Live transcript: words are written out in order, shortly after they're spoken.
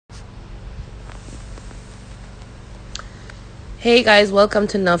Hey guys, welcome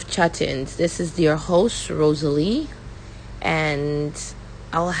to Nuff Chattins. This is your host, Rosalie, and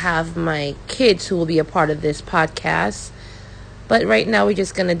I'll have my kids who will be a part of this podcast. But right now, we're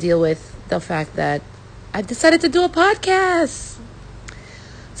just going to deal with the fact that I've decided to do a podcast.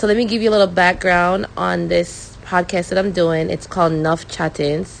 So let me give you a little background on this podcast that I'm doing. It's called Nuff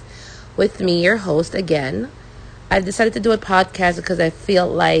Chattins with me, your host, again. I've decided to do a podcast because I feel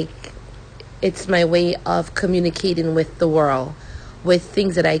like it's my way of communicating with the world, with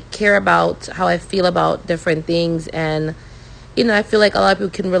things that I care about, how I feel about different things. And, I feel like a lot of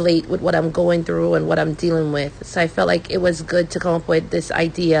people can relate with what I'm going through and what I'm dealing with. So I felt like it was good to come up with this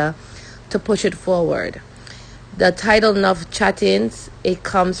idea to push it forward. The title of Chattins, it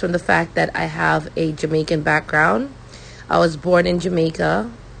comes from the fact that I have a Jamaican background. I was born in Jamaica,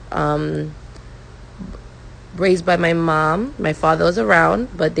 raised by my mom. My father was around,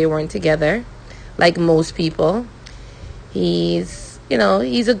 but they weren't together, like most people. He's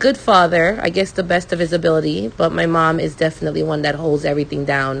a good father, I guess the best of his ability, but my mom is definitely one that holds everything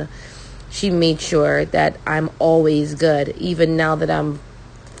down. She made sure that I'm always good, even now that I'm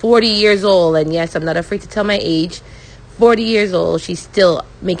 40 years old, and yes, I'm not afraid to tell my age. 40 years old, she's still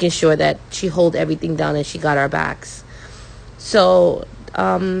making sure that she hold everything down and she got our backs. So,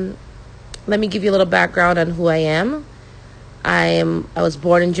 let me give you a little background on who I am. I was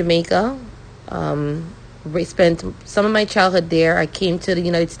born in Jamaica. Spent some of my childhood there. I came to the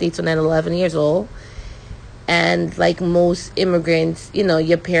United States when I was 11 years old. And like most immigrants,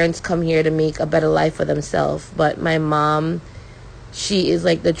 your parents come here to make a better life for themselves. But my mom, she is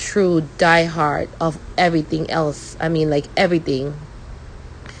like the true diehard of everything else. I mean, like everything.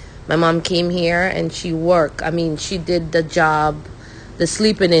 My mom came here and she worked. I mean, she did the job, the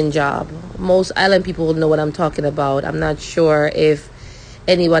sleeping in job. Most island people will know what I'm talking about. I'm not sure if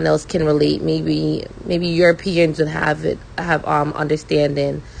anyone else can relate. Maybe Europeans would have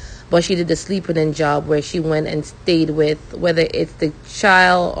understanding. But she did the sleeping in job where she went and stayed with, whether it's the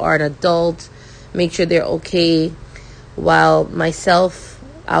child or an adult, make sure they're okay. While myself,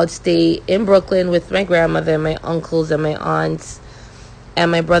 I would stay in Brooklyn with my grandmother, my uncles, and my aunts.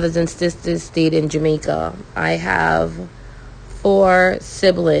 And my brothers and sisters stayed in Jamaica. I have 4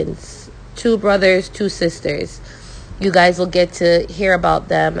 siblings, 2 brothers, 2 sisters. You guys will get to hear about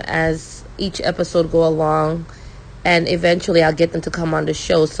them as each episode go along, and eventually I'll get them to come on the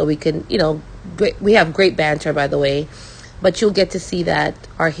show so we can, we have great banter, by the way, but you'll get to see that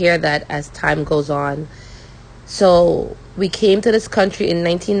or hear that as time goes on. So we came to this country in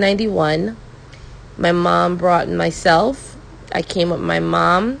 1991. My mom brought myself. I came with my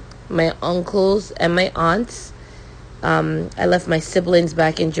mom, my uncles, and my aunts. I left my siblings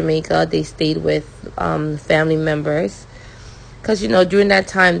back in Jamaica. They stayed with family members. Because, during that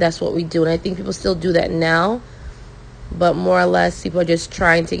time, that's what we do. And I think people still do that now. But more or less, people are just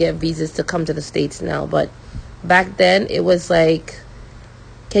trying to get visas to come to the States now. But back then, it was like,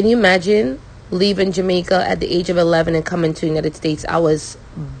 can you imagine leaving Jamaica at the age of 11 and coming to the United States? I was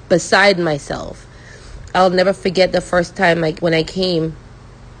beside myself. I'll never forget the first time when I came.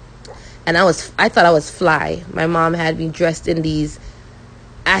 And I thought I was fly. My mom had me dressed in these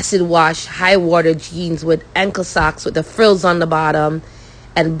acid wash, high water jeans with ankle socks with the frills on the bottom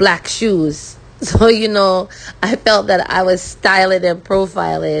and black shoes. So, I felt that I was styling and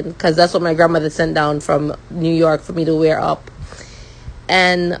profiling because that's what my grandmother sent down from New York for me to wear up.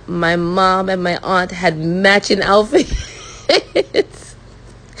 And my mom and my aunt had matching outfits.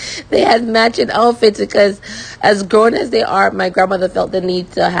 They had matching outfits because as grown as they are, my grandmother felt the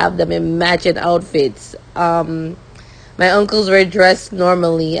need to have them in matching outfits. My uncles were dressed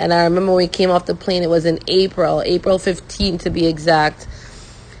normally, and I remember when we came off the plane, it was in April 15th to be exact.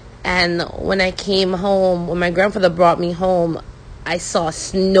 And when I came home, when my grandfather brought me home, I saw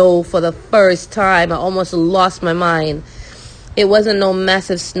snow for the first time. I almost lost my mind. It wasn't no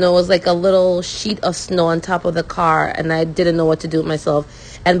massive snow. It was like a little sheet of snow on top of the car, and I didn't know what to do with myself.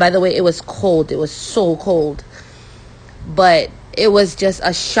 And by the way, it was cold. It was so cold. But it was just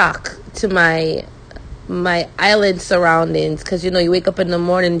a shock to my island surroundings. Because, you wake up in the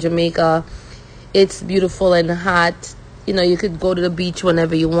morning in Jamaica, it's beautiful and hot. You could go to the beach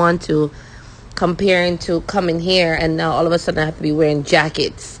whenever you want to, comparing to coming here. And now all of a sudden I have to be wearing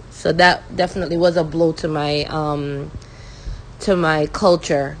jackets. So that definitely was a blow to my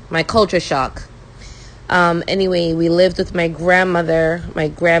culture shock. Anyway, we lived with my grandmother, my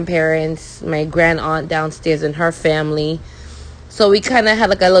grandparents, my grand aunt downstairs and her family. So we kind of had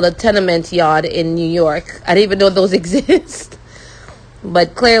like a little tenement yard in New York. I didn't even know those exist.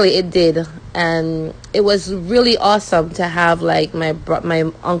 But clearly it did. And it was really awesome to have like my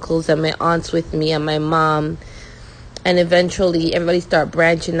uncles and my aunts with me and my mom. and eventually everybody started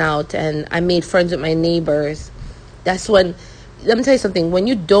branching out, and I made friends with my neighbors. That's when, let me tell you something, when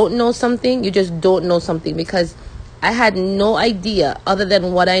you don't know something, you just don't know something, because I had no idea, other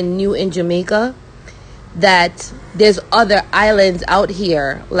than what I knew in Jamaica, that there's other islands out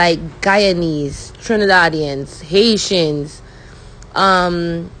here, like Guyanese, Trinidadians, Haitians.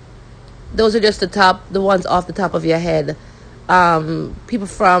 Those are just the ones off the top of your head. People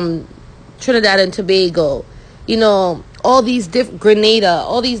from Trinidad and Tobago, all these Grenada,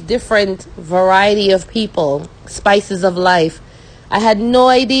 all these different variety of people, spices of life. I had no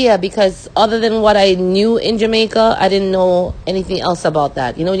idea, because other than what I knew in Jamaica, I didn't know anything else about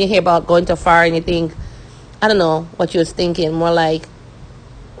that. When you hear about going to far and you think, I don't know what you was thinking, more like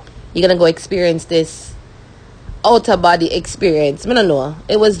you're gonna go experience this outer body experience. I don't know.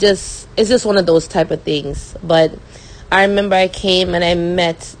 It's just one of those type of things. But I remember I came and I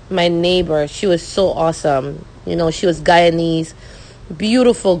met my neighbor. She was so awesome. She was Guyanese,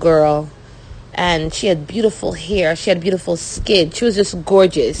 beautiful girl, and she had beautiful hair. She had beautiful skin. She was just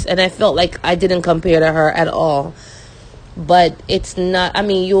gorgeous, and I felt like I didn't compare to her at all. But it's not,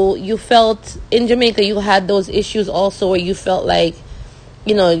 you felt in Jamaica, you had those issues also where you felt like,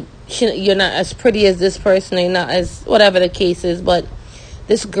 you're not as pretty as this person, or you're not as, whatever the case is. But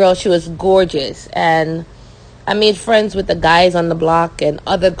this girl, she was gorgeous, and I made friends with the guys on the block and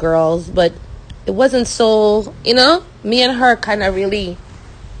other girls, but it wasn't so, me and her kind of really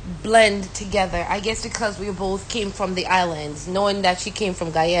blend together. I guess because we both came from the islands, knowing that she came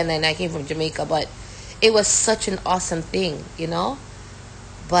from Guyana and I came from Jamaica, but it was such an awesome thing,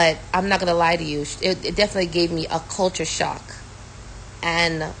 But I'm not going to lie to you. It definitely gave me a culture shock.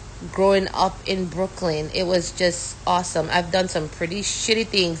 And growing up in Brooklyn, it was just awesome. I've done some pretty shitty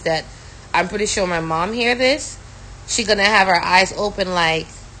things that I'm pretty sure my mom hear this. She going to have her eyes open like,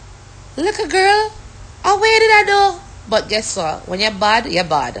 look a girl. Oh, where did I do? But guess what? When you're bad, you're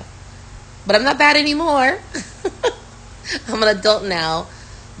bad. But I'm not bad anymore. I'm an adult now.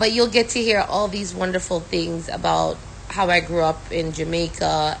 But you'll get to hear all these wonderful things about how I grew up in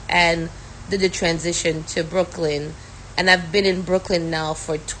Jamaica and did the transition to Brooklyn. And I've been in Brooklyn now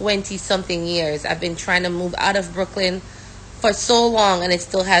for 20-something years. I've been trying to move out of Brooklyn for so long, and it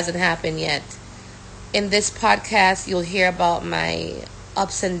still hasn't happened yet. In this podcast, you'll hear about my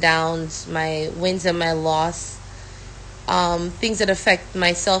ups and downs, my wins and my loss, things that affect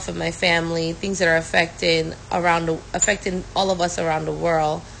myself and my family, things that are affecting all of us around the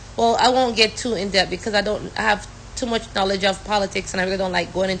world. Well, I won't get too in depth because I don't have too much knowledge of politics, and I really don't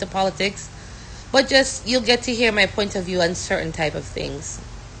like going into politics. But just, you'll get to hear my point of view on certain type of things.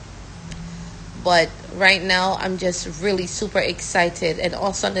 But right now, I'm just really super excited. And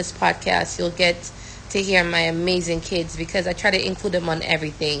also on this podcast, you'll get to hear my amazing kids, because I try to include them on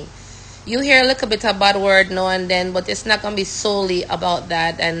everything. You'll hear a little bit of bad word now and then, but it's not going to be solely about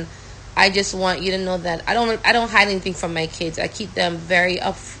that. And I just want you to know that I don't hide anything from my kids. I keep them very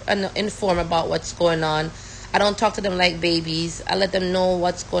informed about what's going on. I don't talk to them like babies. I let them know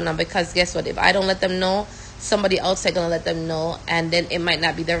what's going on, because guess what? If I don't let them know, somebody else is going to let them know, and then it might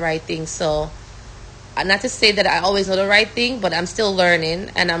not be the right thing. So, not to say that I always know the right thing, but I'm still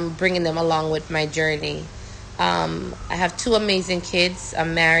learning, and I'm bringing them along with my journey. I have 2 amazing kids.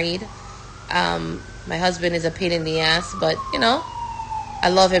 I'm married. My husband is a pain in the ass, but, I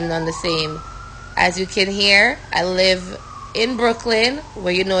love him none the same. As you can hear, I live in Brooklyn,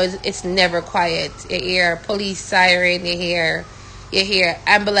 where it's never quiet. You hear police siren, you hear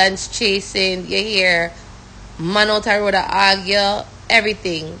ambulance chasing, you hear man out the road argue,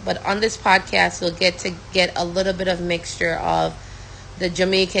 everything. But on this podcast, you'll get to get a little bit of mixture of the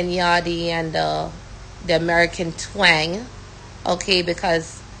Jamaican yardie and the American twang. Okay,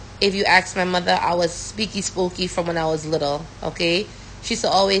 because if you ask my mother, I was speaky spooky from when I was little. Okay, she used to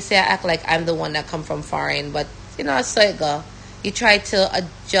always say I act like I'm the one that come from foreign, but so it go. You try to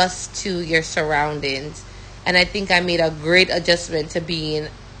adjust to your surroundings. And I think I made a great adjustment to being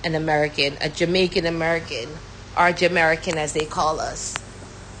an American, a Jamaican American, or Jamaican as they call us.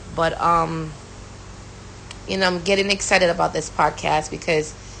 But, I'm getting excited about this podcast,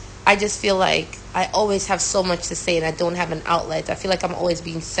 because I just feel like I always have so much to say and I don't have an outlet. I feel like I'm always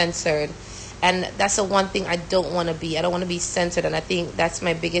being censored. And that's the one thing I don't want to be. I don't want to be censored. And I think that's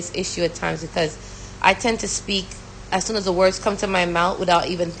my biggest issue at times, because I tend to speak as soon as the words come to my mouth without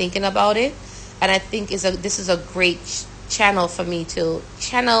even thinking about it. And I think this is a great channel for me to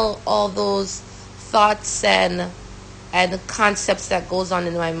channel all those thoughts and concepts that goes on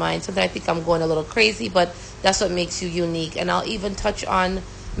in my mind. Sometimes I think I'm going a little crazy, but that's what makes you unique. And I'll even touch on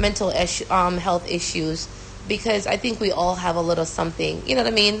mental health issues, because I think we all have a little something,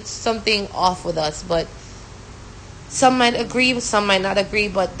 something off with us. But Some might agree, some might not agree,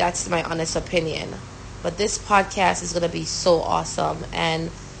 but that's my honest opinion. But this podcast is going to be so awesome.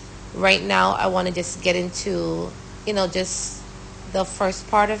 And right now, I want to just get into, just the first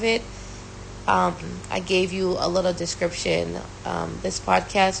part of it. I gave you a little description. This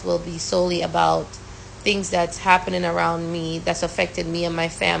podcast will be solely about things that's happening around me, that's affected me and my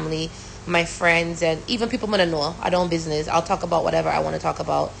family, my friends, and even people I'm going to know. I don't business. I'll talk about whatever I want to talk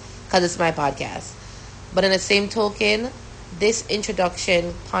about because it's my podcast. But in the same token, this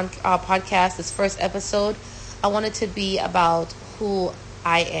introduction podcast, this first episode, I want it to be about who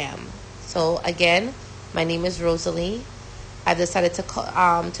I am. So again, my name is Rosalie. I've decided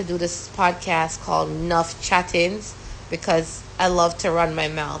to do this podcast called Nuff Chattings because I love to run my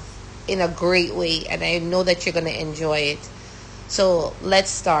mouth in a great way, and I know that you're going to enjoy it. So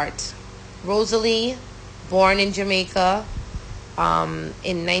let's start. Rosalie, born in Jamaica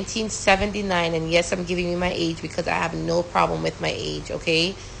in 1979, and yes, I'm giving you my age because I have no problem with my age,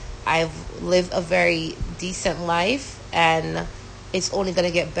 okay? I've lived a very decent life, and it's only going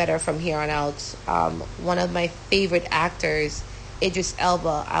to get better from here on out. One of my favorite actors, Idris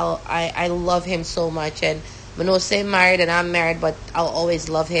Elba, I love him so much, and I know say married and I'm married, but I'll always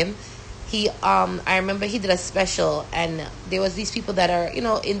love him. I remember he did a special, and there was these people that are,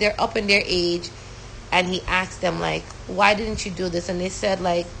 in their age, and he asked them, like, why didn't you do this? And they said,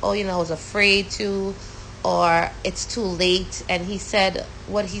 like, oh, I was afraid to, or it's too late. And he said,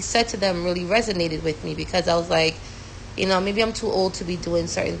 what he said to them really resonated with me because I was like, maybe I'm too old to be doing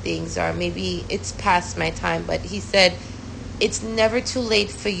certain things, or maybe it's past my time. But he said, it's never too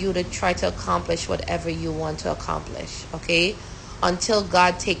late for you to try to accomplish whatever you want to accomplish, okay? Until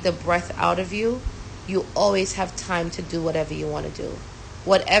God take the breath out of you, you always have time to do whatever you want to do.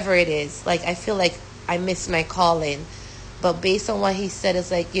 Whatever it is. Like, I feel like I miss my calling. But based on what he said,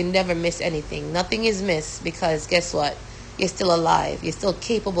 it's like you never miss anything. Nothing is missed because guess what? You're still alive. You're still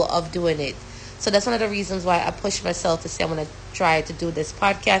capable of doing it. So that's one of the reasons why I push myself to say I'm going to try to do this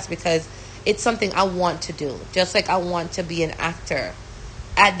podcast because it's something I want to do. Just like I want to be an actor.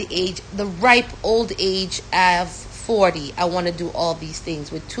 At the ripe old age of 40, I want to do all these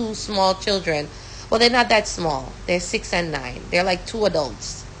things with two small children. Well, they're not that small. They're 6 and 9. They're like two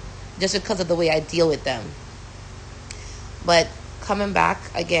adults just because of the way I deal with them. But coming back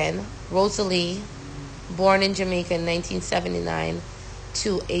again, Rosalie, born in Jamaica in 1979,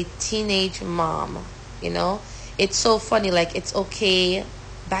 to a teenage mom, It's so funny, like, it's okay.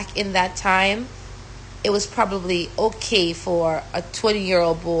 Back in that time, it was probably okay for a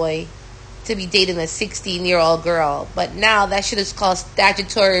 20-year-old boy to be dating a 16-year-old girl. But now that shit is called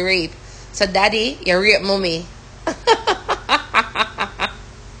statutory rape. So, daddy, you rape mommy.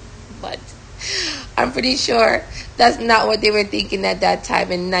 But I'm pretty sure that's not what they were thinking at that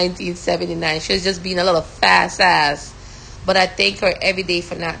time in 1979. She was just being a little fast ass. But I thank her every day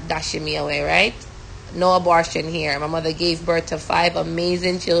for not dashing me away, right? No abortion here. My mother gave birth to 5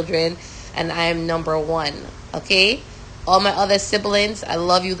 amazing children, and I am number 1, okay? All my other siblings, I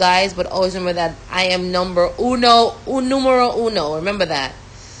love you guys, but always remember that I am numero uno. Remember that.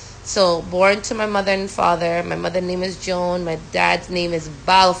 So, born to my mother and father. My mother's name is Joan. My dad's name is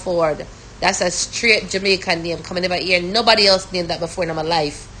Balford. That's a straight Jamaican name. Coming over here, nobody else named that before in my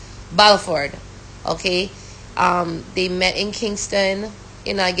life. Balford, okay? They met in Kingston.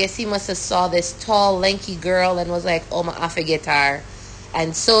 I guess he must have saw this tall, lanky girl and was like, oh, I forget her.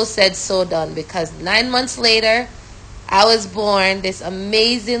 And so said, so done. Because 9 months later, I was born, this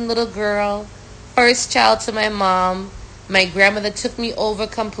amazing little girl. First child to my mom. My grandmother took me over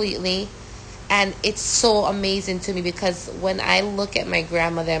completely. And it's so amazing to me because when I look at my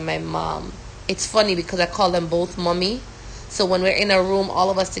grandmother and my mom, it's funny because I call them both mommy. So when we're in a room, all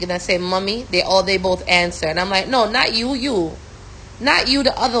of us together say mommy, they both answer. And I'm like, no, not you. Not you,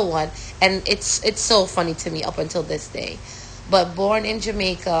 the other one. And it's so funny to me up until this day. But born in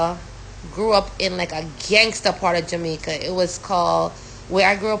Jamaica, grew up in like a gangster part of Jamaica. It was called, where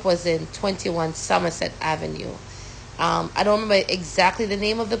I grew up was in 21 Somerset Avenue. I don't remember exactly the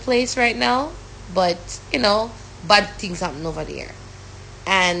name of the place right now, but, bad things happen over there.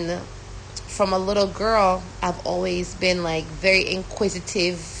 And from a little girl, I've always been like very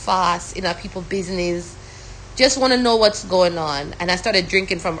inquisitive, fast in our people's business. Just want to know what's going on. And I started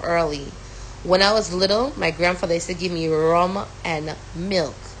drinking from early. When I was little, my grandfather used to give me rum and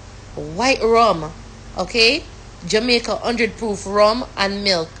milk. White rum, okay? Jamaica 100 proof rum and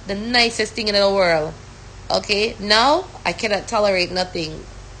milk. The nicest thing in the world. Okay? Now, I cannot tolerate nothing.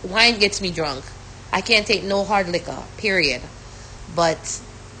 Wine gets me drunk. I can't take no hard liquor, period. But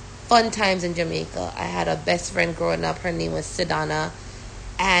fun times in Jamaica. I had a best friend growing up. Her name was Sedana.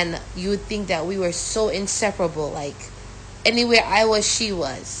 And you would think that we were so inseparable. Like anywhere I was, she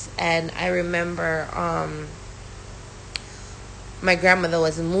was. And I remember my grandmother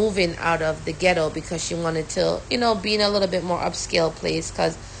was moving out of the ghetto because she wanted to, be in a little bit more upscale place.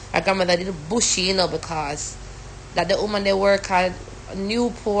 Because our grandmother did bushy, because that the woman they work at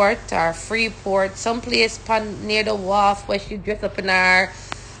Newport or Freeport, someplace near the wharf where she dressed up in our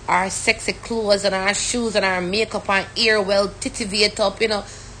sexy clothes and our shoes and our makeup and ear well titivate up,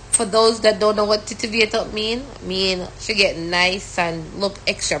 For those that don't know what titivate up mean she get nice and look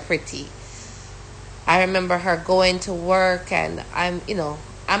extra pretty. I remember her going to work, and I'm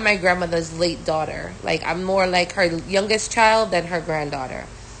my grandmother's late daughter. Like, I'm more like her youngest child than her granddaughter.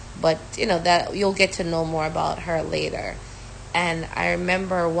 But, that you'll get to know more about her later. And I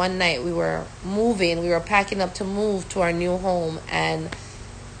remember one night we were packing up to move to our new home, and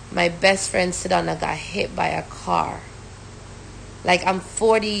my best friend Sedona got hit by a car. Like, I'm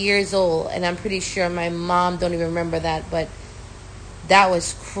 40 years old, and I'm pretty sure my mom don't even remember that, but that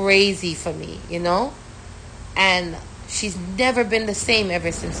was crazy for me, And she's never been the same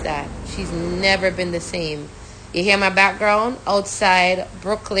ever since that. She's never been the same. You hear my background? Outside,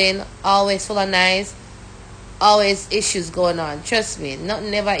 Brooklyn, always full of nice, always issues going on. Trust me,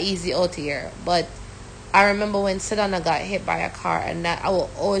 nothing never easy out here. But I remember when Sedona got hit by a car, and that I will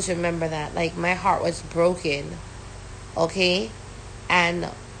always remember that. Like, my heart was broken. Okay? And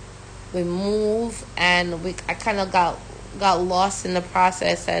we moved, and I kind of got lost in the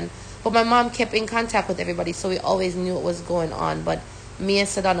process, but my mom kept in contact with everybody, so we always knew what was going on. But me and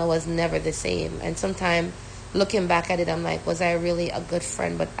Sedona was never the same. And sometimes looking back at it, I'm like, was I really a good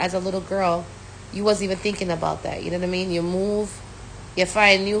friend? But as a little girl, you wasn't even thinking about that. You know what I mean? You move, you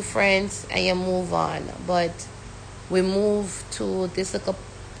find new friends, and you move on. But we moved to this, a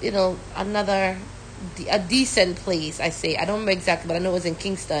decent place, I say. I don't remember exactly, but I know it was in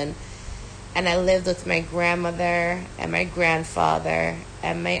Kingston. And I lived with my grandmother and my grandfather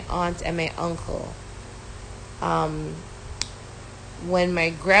and my aunt and my uncle. When my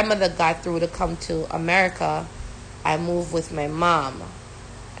grandmother got through to come to America, I moved with my mom.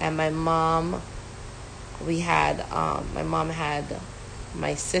 And my mom had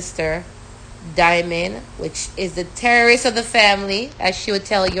my sister, Diamond, which is the terrorist of the family, as she would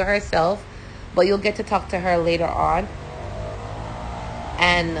tell you herself. But you'll get to talk to her later on.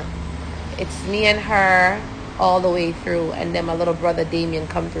 And it's me and her all the way through, and then my little brother Damien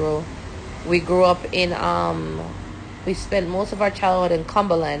come through. We grew up we spent most of our childhood in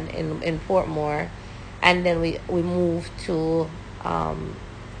Cumberland, in Portmore, and then we moved to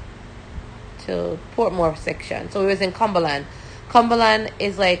Portmore section. So we was in Cumberland. Cumberland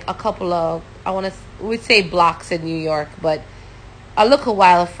is like a couple of, we'd say blocks in New York, but a little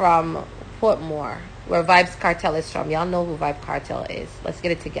while from Portmore, where Vybz Kartel is from. Y'all know who Vybz Kartel is. Let's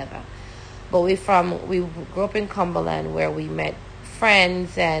get it together. But we grew up in Cumberland, where we met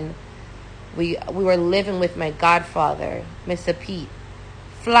friends, and we were living with my godfather, Mr. Pete.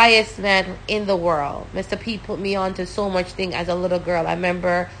 Flyest man in the world. Mr. Pete put me on to so much thing as a little girl. I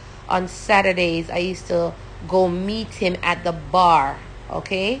remember on Saturdays I used to go meet him at the bar,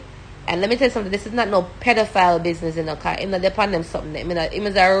 okay? And let me tell you something, this is not no pedophile business in the car. Him not depend them something. He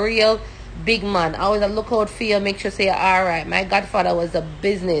was a real big man. I always look out for you, make sure say alright. My godfather was a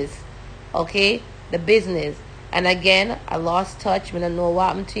business. Okay? The business. And again, I lost touch. I don't know what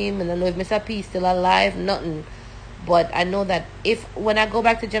happened to him. I don't know if Mr. P is still alive. Nothing. But I know that when I go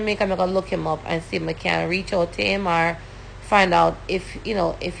back to Jamaica, I'm going to look him up and see if I can reach out to him or find out if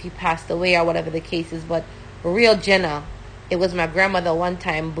he passed away or whatever the case is. But real Jenna, it was my grandmother one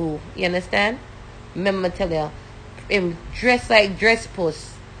time, boo. You understand? Remember I tell you, him dressed like dress post.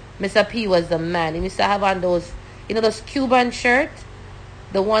 Mr. P was the man. He used to have on those Cuban shirts.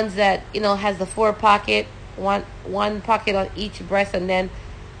 The ones that, has the 4 pocket, one pocket on each breast, and then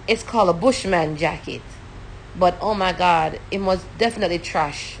it's called a Bushman jacket. But oh my God, it was definitely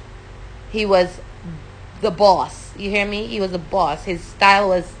trash. He was the boss. You hear me? He was the boss. His style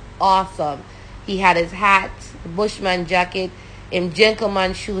was awesome. He had his hat, the Bushman jacket, him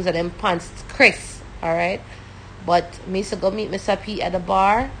gentleman shoes, and him pants crisp. Alright? But me used to go meet Mr. P at the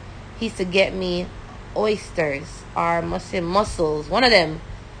bar. He used to get me oysters or must say mussels, one of them,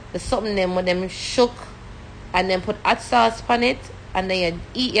 the something them when them shook and then put hot sauce on it, and then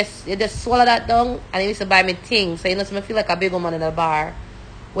you eat, you just swallow that down. And he used to buy me things, so so I feel like a big woman in a bar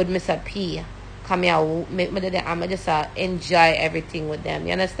with Mr. P. Come here, I'm just enjoy everything with them,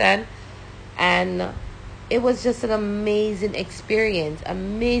 you understand? And it was just an amazing experience.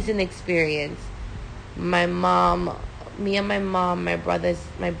 My mom, me and my mom, my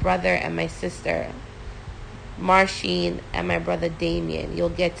brother and my sister, Marcin, and my brother Damien. You'll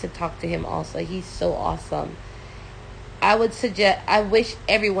get to talk to him also. He's so awesome. I wish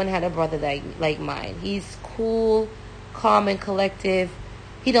everyone had a brother like mine. He's cool, calm, and collective.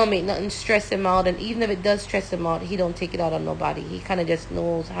 He don't make nothing stress him out, and even if it does stress him out, he don't take it out on nobody. He kind of just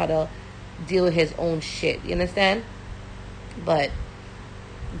knows how to deal with his own shit. You understand? But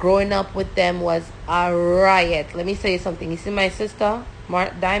growing up with them was a riot. Let me tell you something. You see my sister,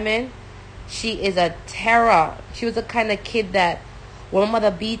 Diamond? She is a terror. She was the kind of kid that when my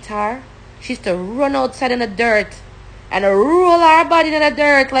mother beat her, she used to run outside in the dirt and roll her body in the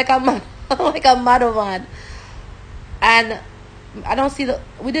dirt like a like a madman. And I don't see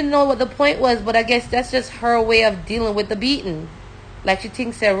we didn't know what the point was, but I guess that's just her way of dealing with the beating. Like she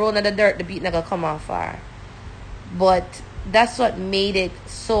thinks that rolling in the dirt, the beating gonna come off her. But that's what made it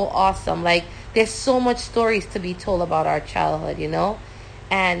so awesome. Like there's so much stories to be told about our childhood, you know?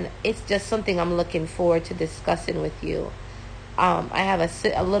 And it's just something I'm looking forward to discussing with you. I have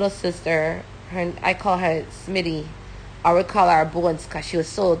a little sister. I call her Smitty. I would call her Bones because she was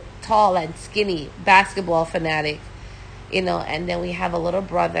so tall and skinny, basketball fanatic, you know. And then we have a little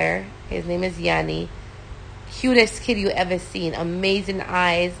brother. His name is Yanni. Cutest kid you ever seen. Amazing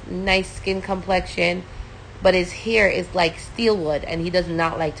eyes, nice skin complexion, but his hair is like steel wood, and he does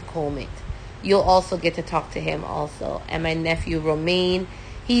not like to comb it. You'll also get to talk to him also. And my nephew Romain,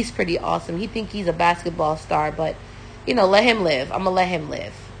 he's pretty awesome. He think he's a basketball star, but you know, let him live. I'm gonna let him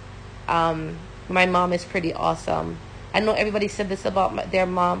live. My mom is pretty awesome. I know everybody said this about their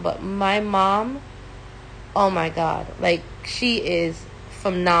mom, but my mom, oh my God, like she is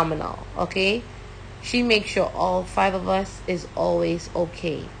phenomenal. Okay, she makes sure all 5 of us is always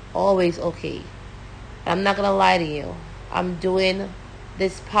okay, always okay. I'm not gonna lie to you. I'm doing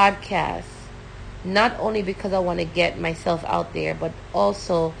this podcast not only because I want to get myself out there, but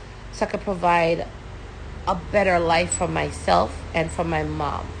also so I can provide a better life for myself and for my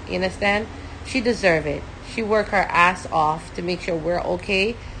mom. You understand? She deserves it. She worked her ass off to make sure we're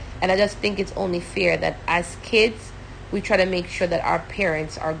okay. And I just think it's only fair that as kids, we try to make sure that our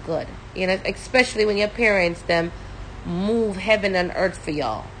parents are good. You know, especially when your parents, them, move heaven and earth for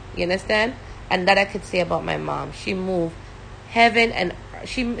y'all. You understand? And that I could say about my mom. She moved heaven and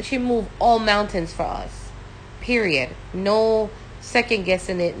she moved all mountains for us. Period. No second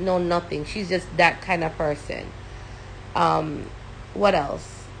guessing it, no nothing. She's just that kind of person. What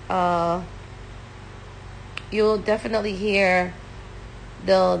else? You'll definitely hear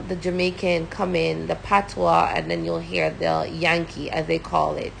the Jamaican come in, the patois, and then you'll hear the Yankee, as they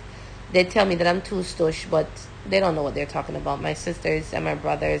call it. They tell me that I'm too stush, but they don't know what they're talking about. My sisters and my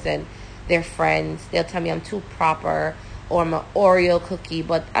brothers and their friends, they'll tell me I'm too proper or I'm an Oreo cookie,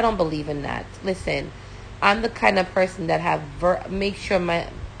 but I don't believe in that. Listen, I'm the kind of person that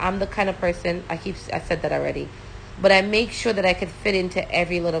I'm the kind of person, I said that already, but I make sure that I could fit into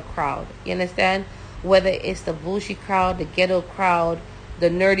every little crowd. You understand? Whether it's the bougie crowd, the ghetto crowd, the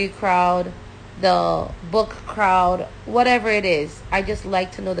nerdy crowd, the book crowd, whatever it is, I just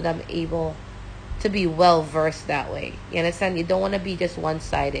like to know that I'm able to be well versed that way. You understand? You don't want to be just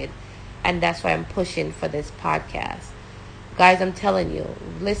one-sided. And that's why I'm pushing for this podcast. Guys, I'm telling you,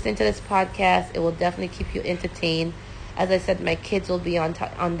 listening to this podcast, it will definitely keep you entertained. As I said, my kids will be on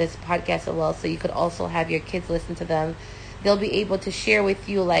this podcast as well, so you could also have your kids listen to them. They'll be able to share with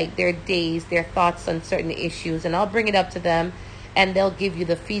you like their days, their thoughts on certain issues, and I'll bring it up to them, and they'll give you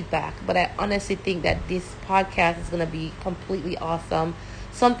the feedback. But I honestly think that this podcast is going to be completely awesome,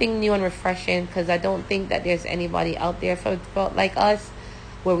 something new and refreshing, because I don't think that there's anybody out there like us,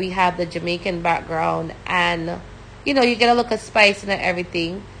 where we have the Jamaican background, and you know, you get a look of spice and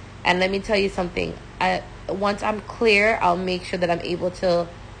everything. And let me tell you something. Once I'm clear, I'll make sure that I'm able to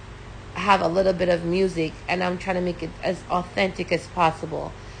have a little bit of music, and I'm trying to make it as authentic as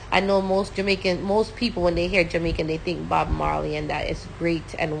possible. I know most people, when they hear Jamaican, they think Bob Marley, and that is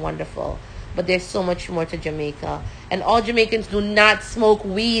great and wonderful. But there's so much more to Jamaica. And all Jamaicans do not smoke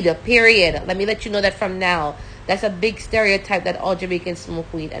weed, period. Let me let you know that from now. That's a big stereotype that all Jamaicans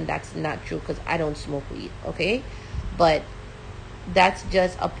smoke weed, and that's not true, because I don't smoke weed, okay? But that's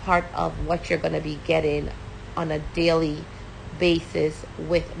just a part of what you're going to be getting on a daily basis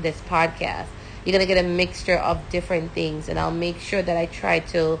with this podcast. You're going to get a mixture of different things, and I'll make sure that I try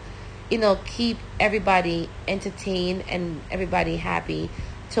to, you know, keep everybody entertained and everybody happy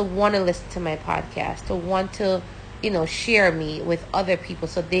to want to listen to my podcast, to want to, you know, share me with other people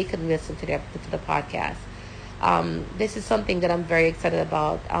so they can listen to the podcast. This is something that I'm very excited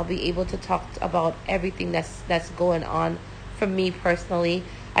about. I'll be able to talk about everything that's going on for me personally.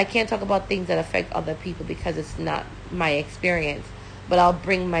 I can't talk about things that affect other people because it's not my experience. but I'll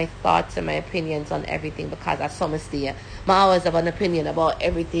bring my thoughts and my opinions on everything because I saw Mistia. I always have an opinion about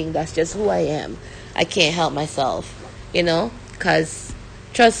everything. That's just who I am. I can't help myself, because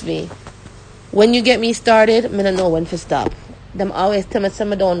trust me, when you get me started, I don't know when to stop. Them always tell me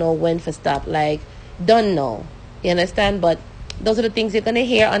some don't know when to stop. Like, don't know. You understand? But those are the things you're going to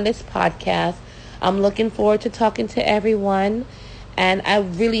hear on this podcast. I'm looking forward to talking to everyone. And I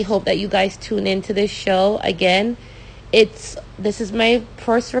really hope that you guys tune into this show. Again, this is my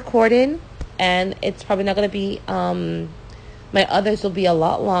first recording. And it's probably not going to be... my others will be a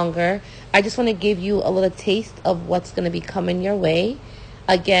lot longer. I just want to give you a little taste of what's going to be coming your way.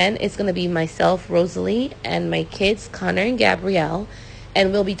 Again, it's going to be myself, Rosalie, and my kids, Connor and Gabrielle.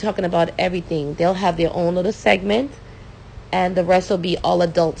 And we'll be talking about everything. They'll have their own little segment. And the rest will be all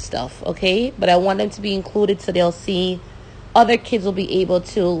adult stuff, okay? But I want them to be included so they'll see other kids will be able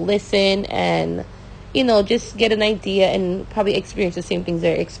to listen and, just get an idea and probably experience the same things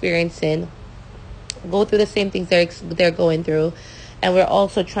they're experiencing. Go through the same things they're going through. And we're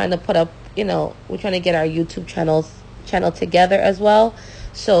also trying to put up, we're trying to get our YouTube channel together as well.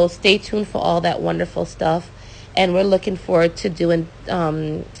 So stay tuned for all that wonderful stuff. And we're looking forward to doing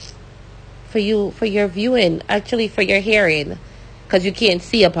for your viewing, actually for your hearing, because you can't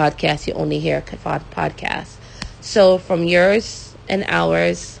see a podcast, you only hear a podcast. So from yours and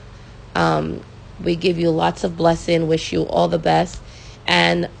ours, we give you lots of blessing, wish you all the best.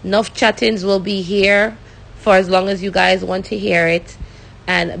 And enough chattings will be here for as long as you guys want to hear it.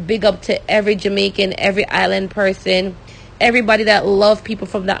 And big up to every Jamaican, every island person, everybody that love people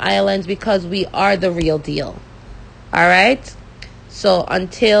from the islands, because we are the real deal. All right? So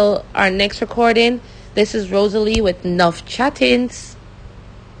until our next recording, this is Rosalie with Enough Chattings.